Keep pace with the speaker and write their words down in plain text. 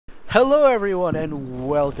Hello everyone and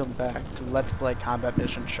welcome back to Let's Play Combat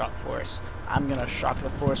Mission Shock Force. I'm gonna shock the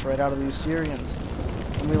force right out of these Syrians.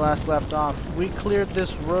 When we last left off, we cleared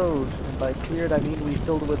this road, and by cleared I mean we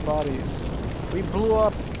filled it with bodies. We blew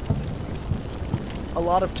up a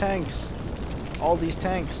lot of tanks, all these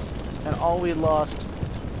tanks, and all we lost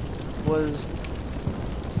was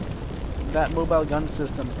that mobile gun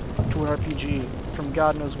system to an RPG from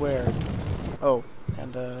God knows where. Oh,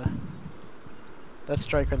 and that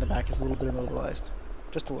striker in the back is a little bit immobilized.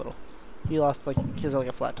 Just a little. He has like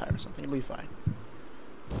a flat tire or something. It'll be fine.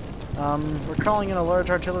 We're calling in a large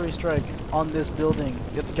artillery strike on this building.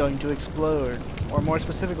 It's going to explode. Or more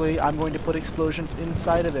specifically, I'm going to put explosions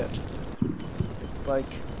inside of it. It's like...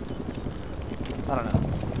 I don't know.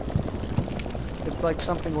 It's like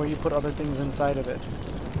something where you put other things inside of it.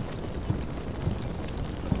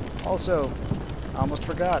 Also, I almost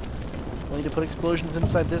forgot. We'll need to put explosions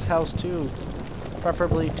inside this house too.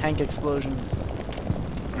 Preferably tank explosions.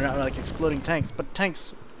 Or not like exploding tanks, but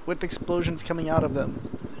tanks with explosions coming out of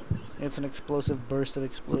them. It's an explosive burst of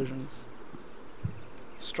explosions.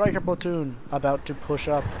 Striker platoon about to push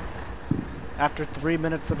up after 3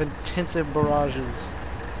 minutes of intensive barrages.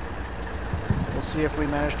 We'll see if we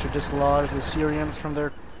manage to dislodge the Syrians from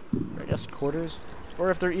their, I guess, quarters,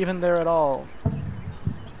 or if they're even there at all.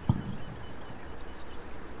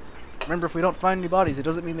 Remember, if we don't find any bodies, it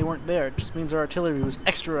doesn't mean they weren't there. It just means our artillery was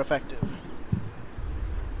extra effective.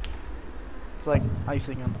 It's like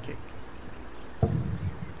icing on the cake.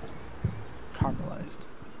 Caramelized.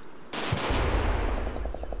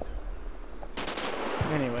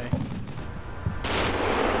 Anyway.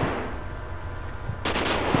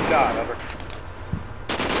 Shot, over.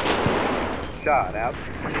 Shot, out.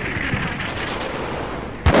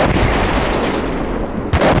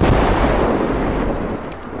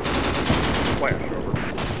 Flash, over.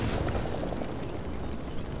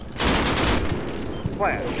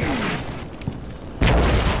 Flash.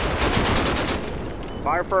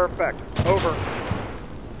 Fire for effect. Over.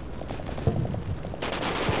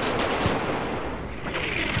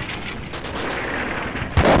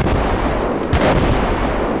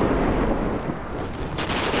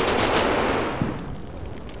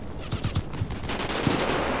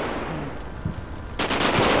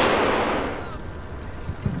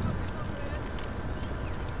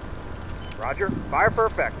 Roger. Fire for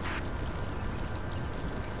effect.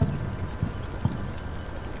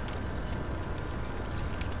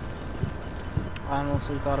 I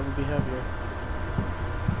honestly thought it would be heavier.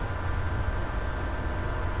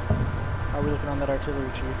 How are we looking on that artillery,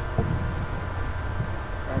 Chief?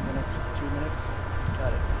 5 minutes, 2 minutes?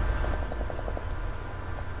 Got it.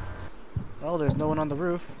 Well, there's no one on the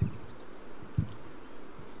roof.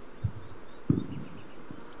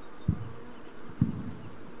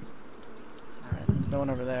 No one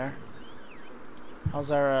over there.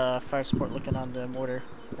 How's our fire support looking on the mortar?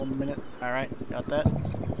 1 minute. Alright, got that.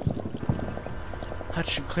 That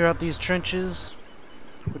should clear out these trenches,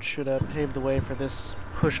 which should pave the way for this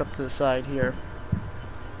push up to the side here.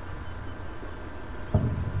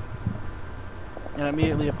 And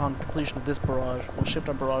immediately upon completion of this barrage, we'll shift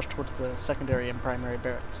our barrage towards the secondary and primary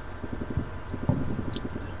barracks.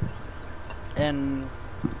 And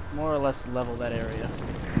more or less level that area.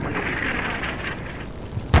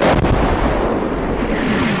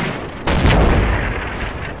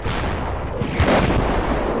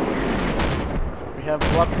 We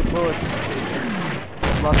have lots of bullets,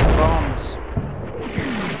 lots of bombs.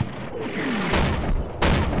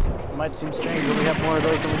 It might seem strange, but we have more of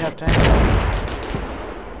those than we have tanks.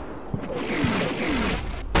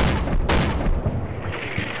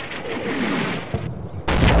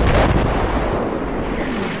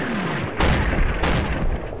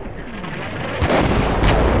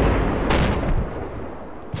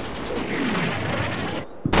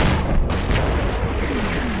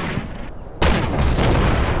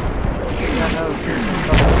 Seriously,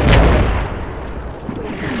 fuck this area.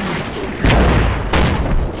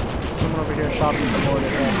 Someone over here shot at the mortar.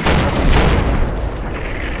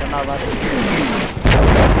 I'm not allowed to use this.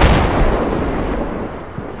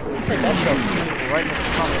 Looks like that shot came right next to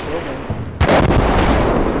Thomas building.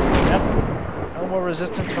 Yep. No more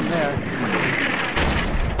resistance from there.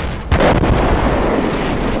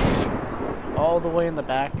 All the way in the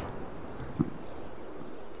back.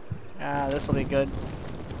 Ah, this'll be good.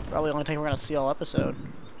 Probably the only thing we're going to see all episode.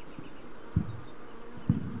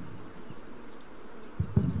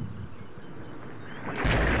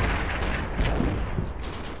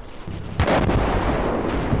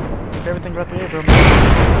 It's everything about the Abrams.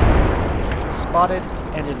 Spotted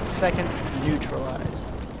and in seconds neutralized.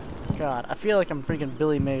 God, I feel like I'm freaking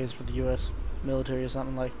Billy Mays for the U.S. military or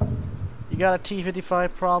something like, you got a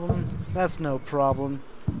T-55 problem? That's no problem.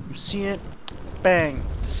 You see it? Bang!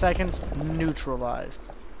 Seconds neutralized.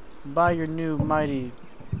 Buy your new Mighty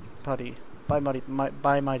Putty. Buy Mighty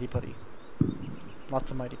Putty.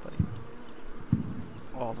 Lots of Mighty Putty.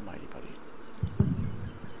 All the Mighty Putty.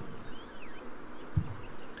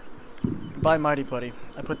 Buy Mighty Putty.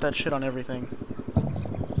 I put that shit on everything.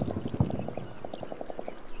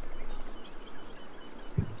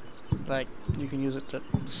 Like, you can use it to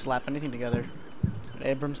slap anything together. An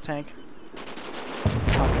Abrams tank.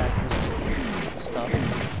 Contact resistant stuff.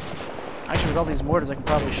 Actually, with all these mortars, I can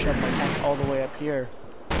probably shove my tank all the way up here.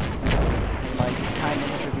 And, like, kind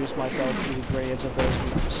of introduce myself to the graves of those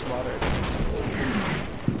we've slaughtered.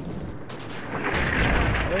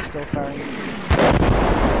 Are they still firing?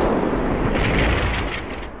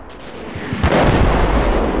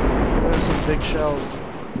 There's some big shells.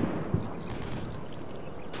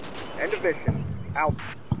 End of mission. Out.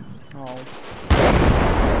 Oh.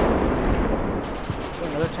 Is there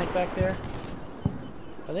another tank back there?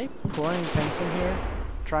 Are they pouring tanks in here?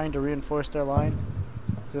 Trying to reinforce their line?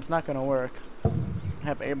 It's not gonna work. I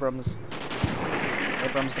have Abrams.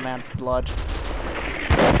 Abrams demands blood.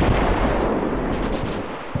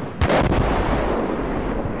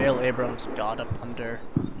 Hail Abrams, God of Thunder.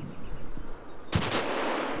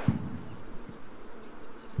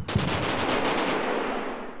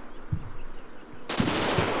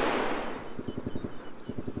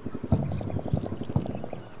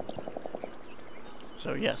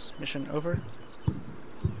 So yes, mission over.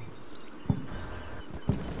 I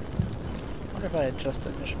wonder if I adjust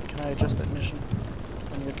that mission. Can I adjust that mission?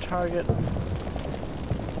 On your target.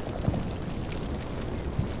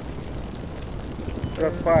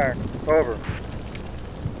 Just fire. Over.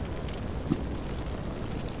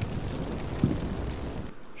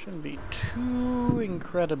 Shouldn't be too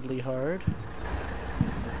incredibly hard.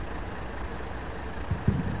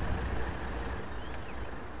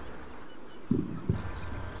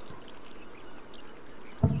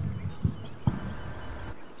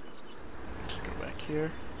 Just go back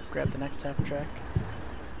here, grab the next half track,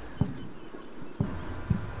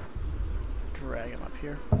 drag him up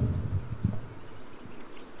here.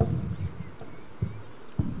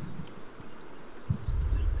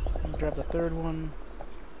 Grab the third one,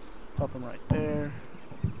 pop them right there.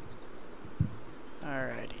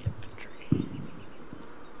 Alrighty, infantry.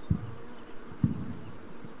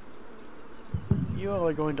 You all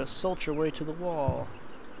are going to assault your way to the wall.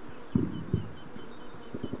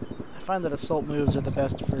 I find that assault moves are the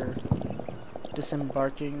best for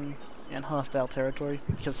disembarking in hostile territory,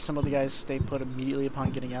 because some of the guys stay put immediately upon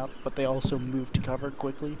getting out, but they also move to cover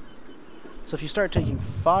quickly. So if you start taking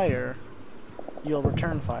fire, you'll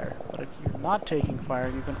return fire, but if you're not taking fire,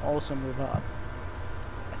 you can also move up.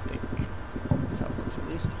 I think that's how it works, at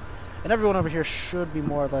least. And everyone over here should be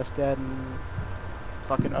more or less dead, and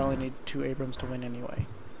fucking only need 2 Abrams to win anyway.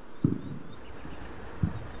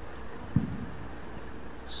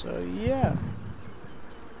 So yeah,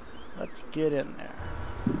 let's get in there.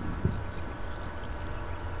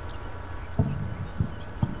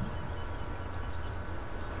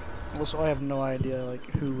 Also, I have no idea like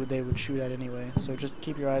who they would shoot at anyway, so just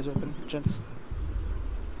keep your eyes open, gents.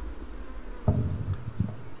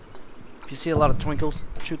 If you see a lot of twinkles,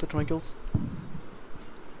 shoot the twinkles.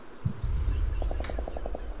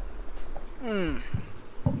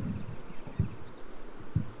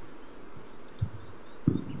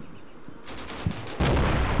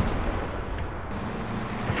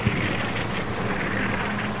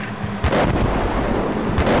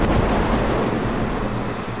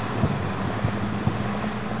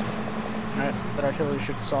 That artillery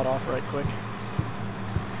should sawed off right quick.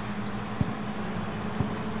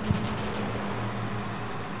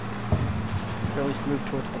 Or at least move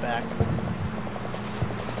towards the back.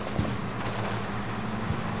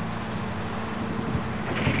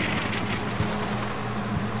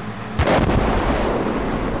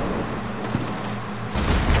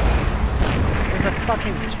 There's a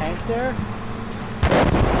fucking tank there?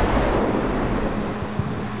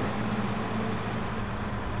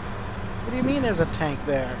 What do you mean there's a tank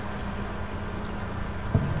there?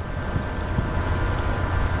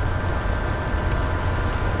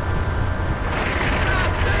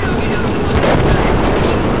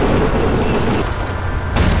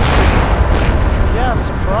 Yeah,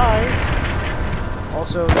 surprise!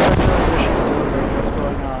 Also, the secondary mission is over. What's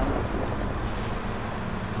going on?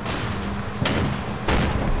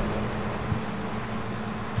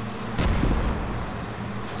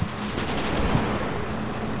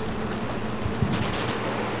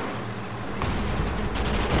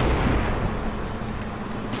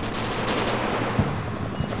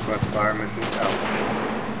 Northwest fire mission out.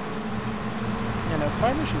 Yeah, no,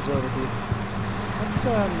 fire mission's over, dude. Let's,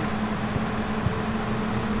 hang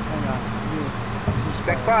on. You, cease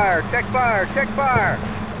Check fire. fire! Check fire! Check fire!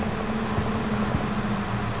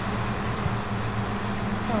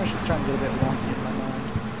 Fire mission's trying to get a bit wonky in my mind.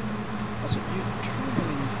 Also, you turn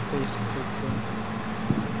and face the thing.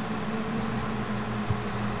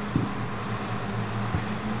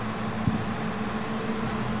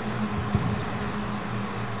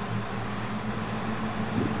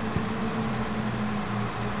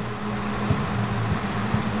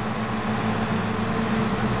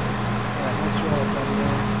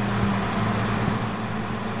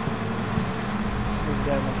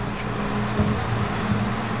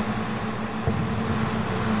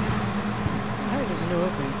 Hey, there's a new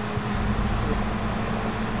opening.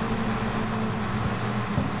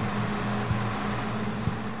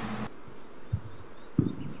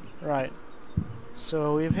 Right.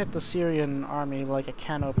 So we've hit the Syrian army like a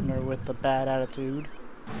can opener with the bad attitude.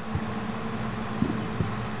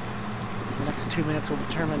 The next 2 minutes will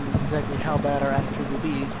determine exactly how bad our attitude will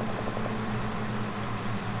be.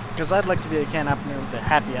 Because I'd like to be a can opener with a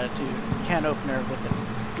happy attitude. A can opener with a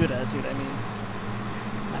good attitude, I mean.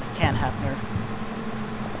 Not a can happener.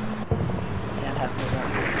 Can happener.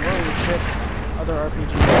 Whoa, shit. Other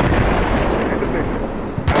RPG.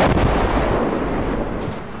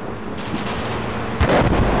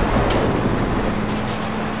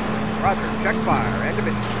 Roger, check fire. End of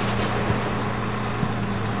mission.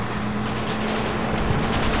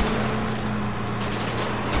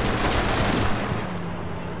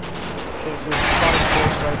 Okay, so there's a spotting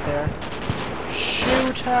force right there.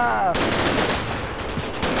 Shoot her!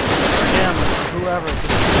 Or him, or whoever. Just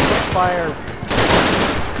put fire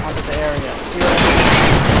onto the area. See what I mean?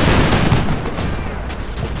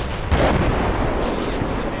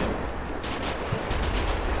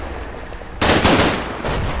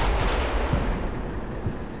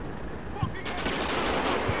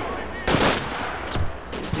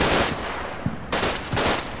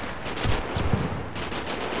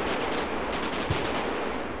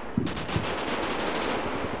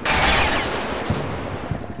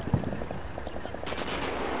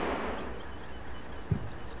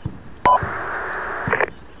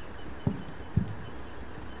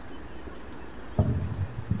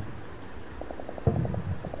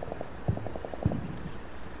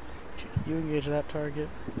 You engage that target.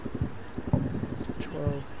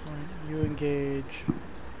 12 point. You engage.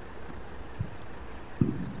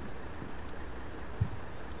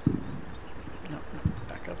 No,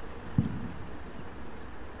 back up.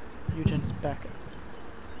 Eugen's back up.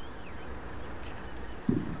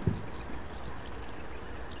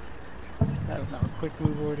 Okay. That is now a quick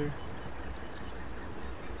move order.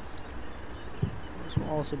 This will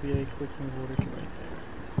also be a quick move order to right there.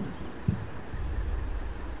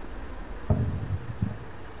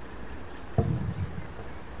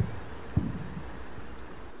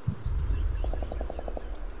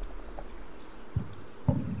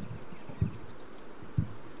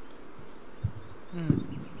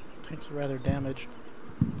 Tanks are rather damaged.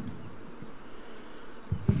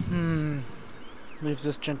 Leaves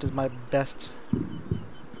this gent as my best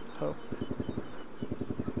hope.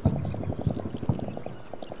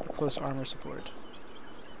 Close armor support.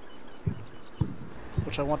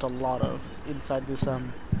 Which I want a lot of inside this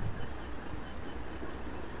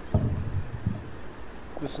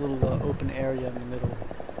this little open area in the middle.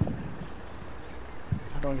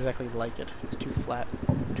 I don't exactly like it. It's too flat,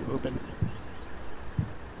 too open.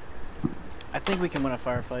 I think we can win a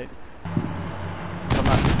firefight. I'm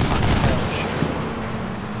not entirely sure.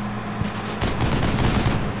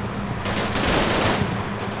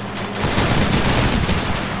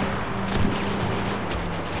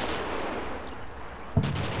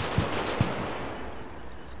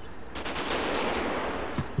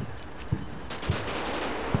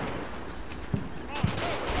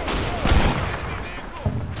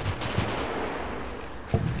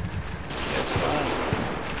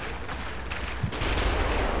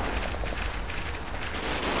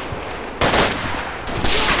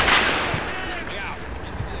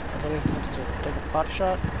 Pot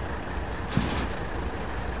shot?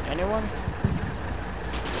 Anyone?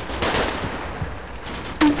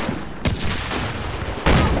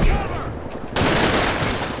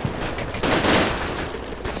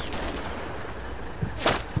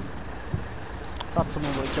 Thought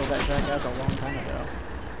someone would have killed that jackass a long time ago.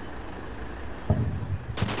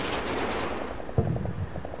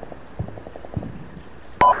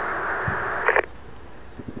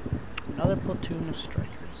 Another platoon of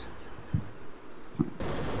strikers.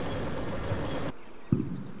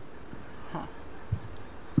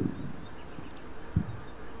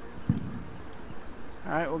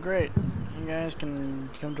 Alright, well great. You guys can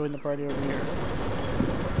come join the party over here.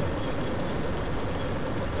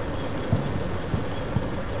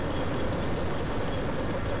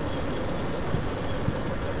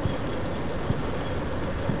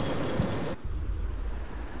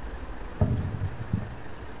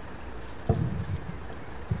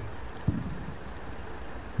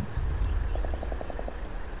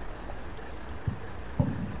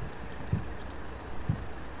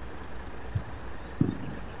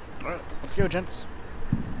 Alright, let's go, gents.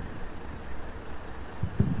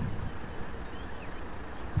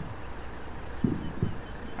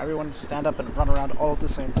 Everyone stand up and run around all at the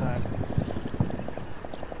same time.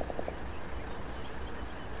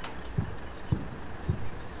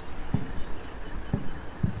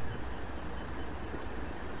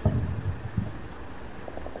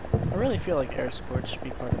 I really feel like air support should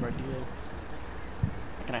be part of our deal.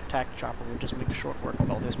 Like an attack chopper would just make short work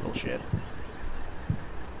of all this bullshit.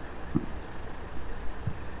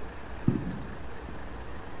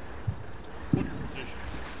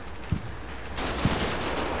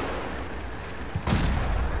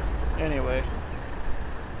 Anyway.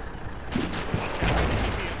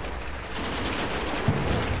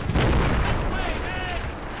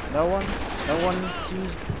 No one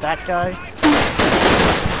sees that guy?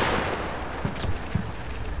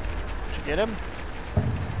 Did you get him?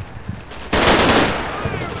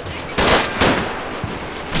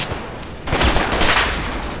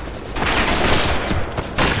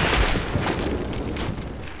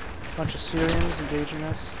 Bunch of Syrians engaging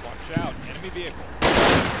us. Watch out, enemy vehicle.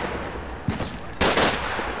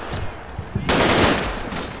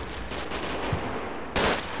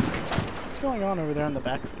 What's going on over there in the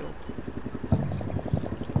backfield?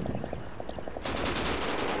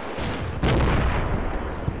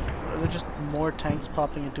 Are there just more tanks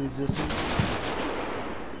popping into existence?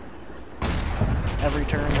 Every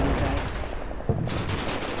turn, new tank.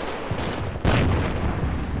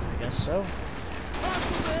 I guess so.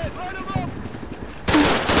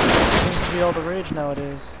 Seems to be all the rage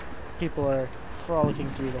nowadays. People are frolicking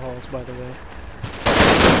through the halls, by the way.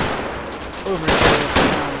 Overkill of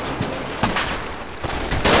sounds in here.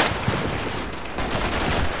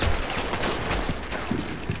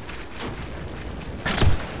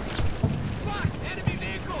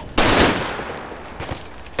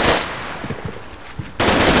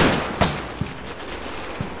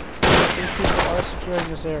 These people are securing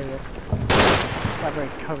this area. It's not very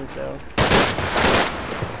covered though.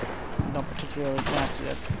 Don't particularly fancy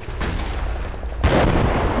it.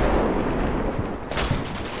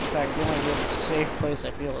 In fact, the only real safe place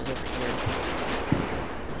I feel is over here.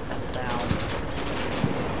 And down.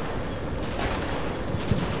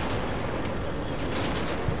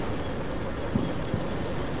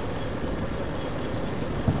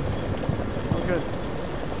 Oh good.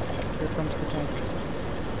 Here comes the tank.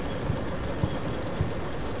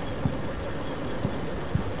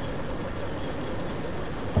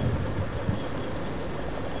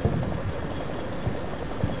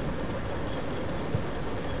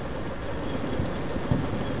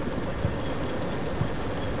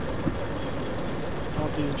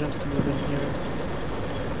 These gents to move in here.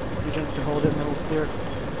 You gents can hold it and then we'll clear it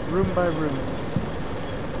room by room.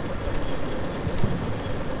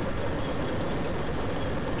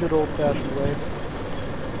 Good old-fashioned way.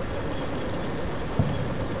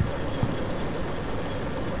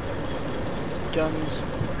 Guns,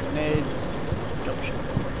 grenades, jump shot.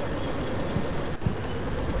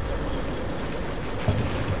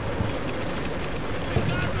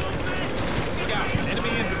 Look out, enemy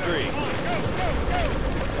infantry.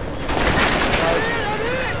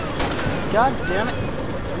 God damn it!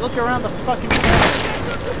 Look around the fucking corner.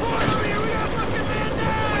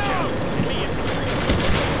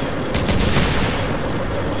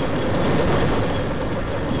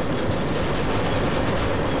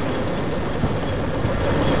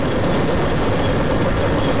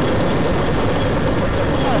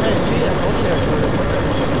 Oh, hey, see, I told you the artillery would work.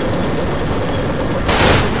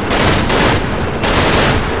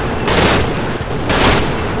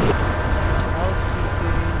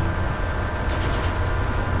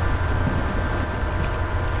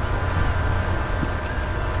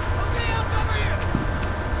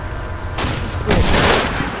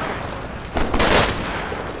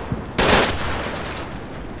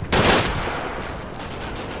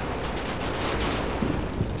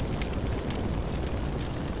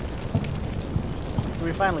 Did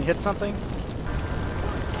we finally hit something?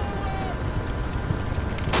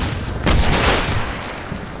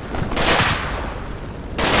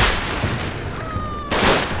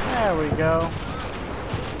 There we go.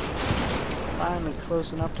 Finally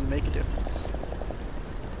close enough to make a difference.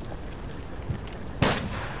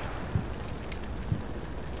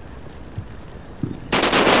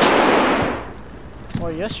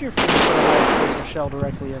 yes, you're free to put a high explosive shell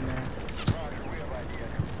directly in there.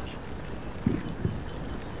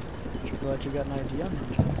 I'm glad you got an idea on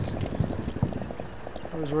that, gents.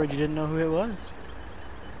 I was worried you didn't know who it was.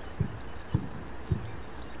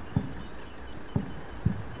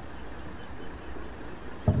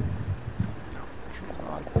 Trees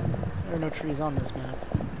on. There are no trees on this map.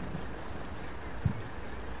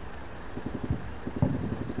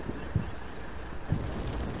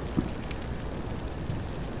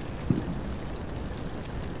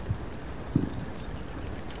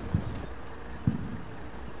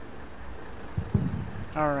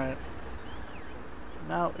 Alright.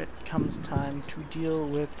 Now it comes time to deal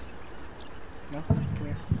with... No? Come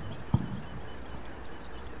here.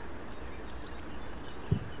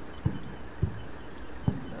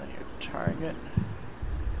 Then your target.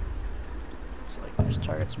 Looks like there's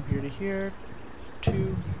targets from here to here.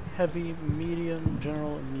 2, heavy, medium,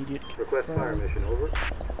 general, immediate, Request fire confirm. mission over.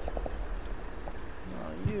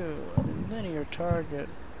 Now you, and then your target.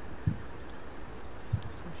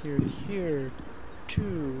 From here to here.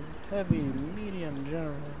 2, heavy, medium,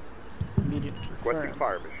 general, immediate, Requesting confirm.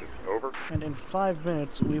 fire mission over. And in 5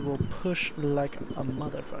 minutes, we will push like a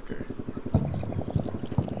motherfucker.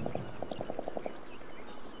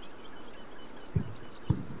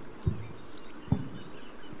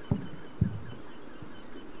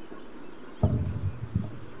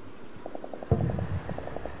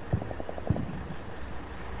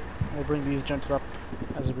 We'll bring these gents up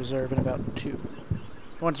as a reserve in about 2.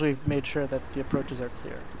 Once we've made sure that the approaches are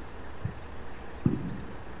clear.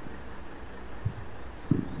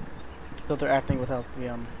 Though they're acting without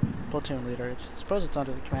the platoon leader. I suppose it's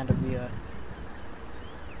under the command of the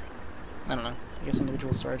I don't know. I guess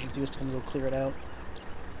individual sergeants. He was told to go clear it out.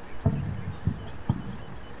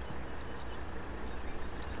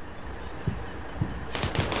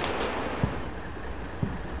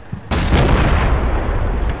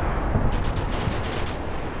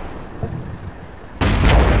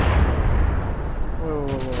 Whoa,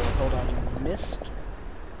 hold on. You missed?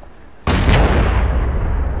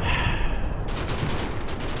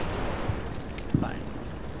 Fine.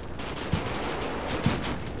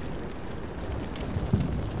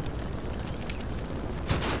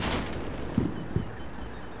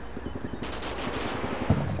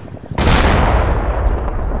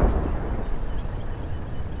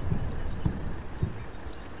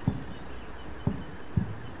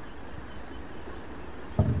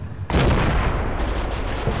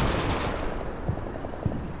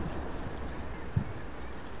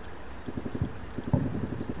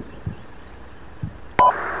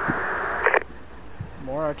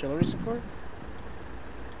 More artillery support?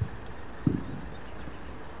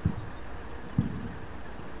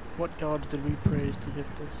 What gods did we praise to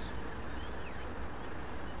get this?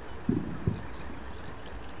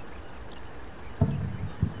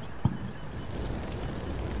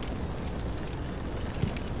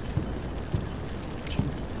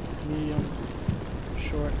 Medium,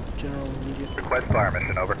 short, general, immediate. Request fire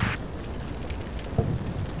mission over.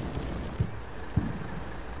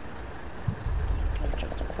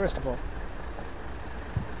 First of all,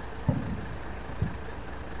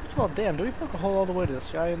 damn, do we poke a hole all the way to the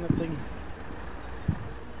sky in that thing?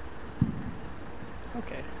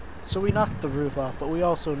 Okay. So we knocked the roof off, but we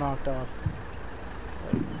also knocked off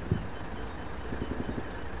like,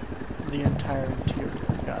 the entire interior.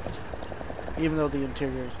 Got it. Even though the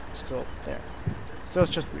interior is still there. So it's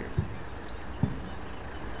just weird.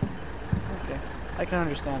 Okay. I can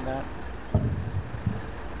understand that.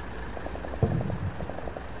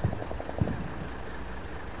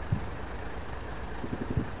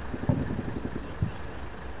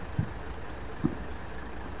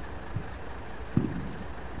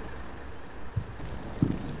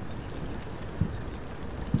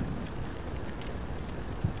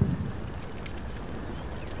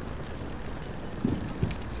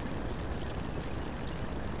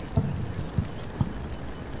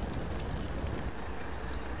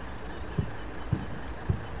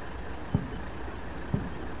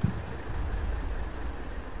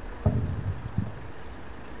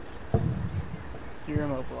 You're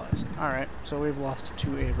immobilized. Alright, so we've lost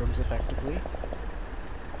 2 Abrams effectively.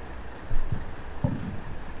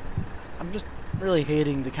 I'm just really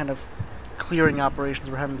hating the kind of clearing operations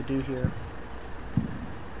we're having to do here.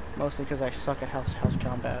 Mostly because I suck at house-to-house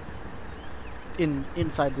combat.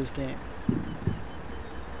 Inside this game.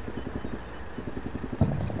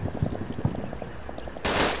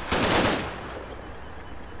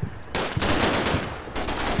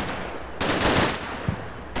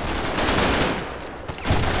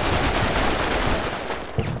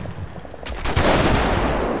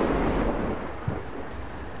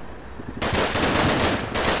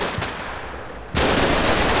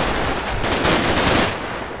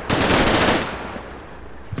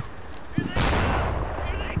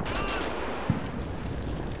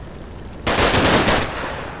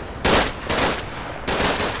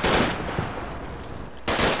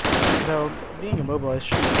 though, being immobilized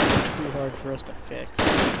shouldn't be too hard for us to fix.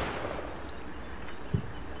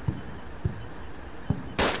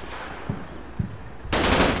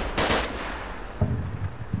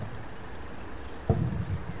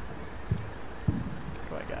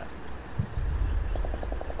 What do I got?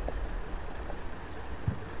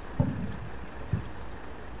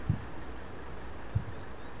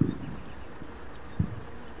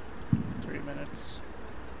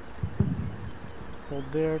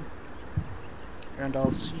 Hold there, and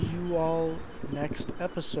I'll see you all next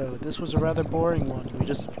episode. This was a rather boring one. We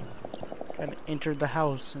just kind of entered the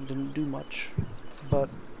house and didn't do much. But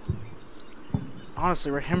honestly,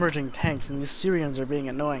 we're hemorrhaging tanks, and these Syrians are being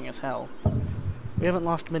annoying as hell. We haven't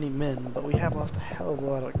lost many men, but we have lost a hell of a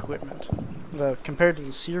lot of equipment. Compared to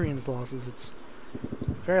the Syrians' losses, it's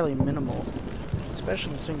fairly minimal.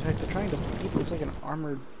 Especially considering the fact they're trying to beat looks like an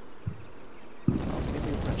armored, maybe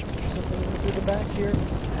a regiment or something through the back here.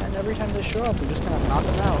 And every time they show up, we just kind of knock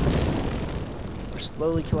them out. We're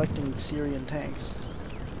slowly collecting Syrian tanks.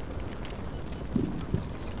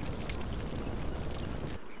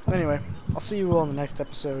 Anyway, I'll see you all in the next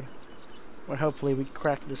episode, when hopefully we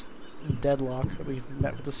crack this deadlock that we've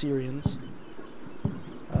met with the Syrians.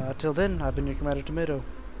 Till then, I've been your Commander Tomato.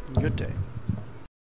 Good day.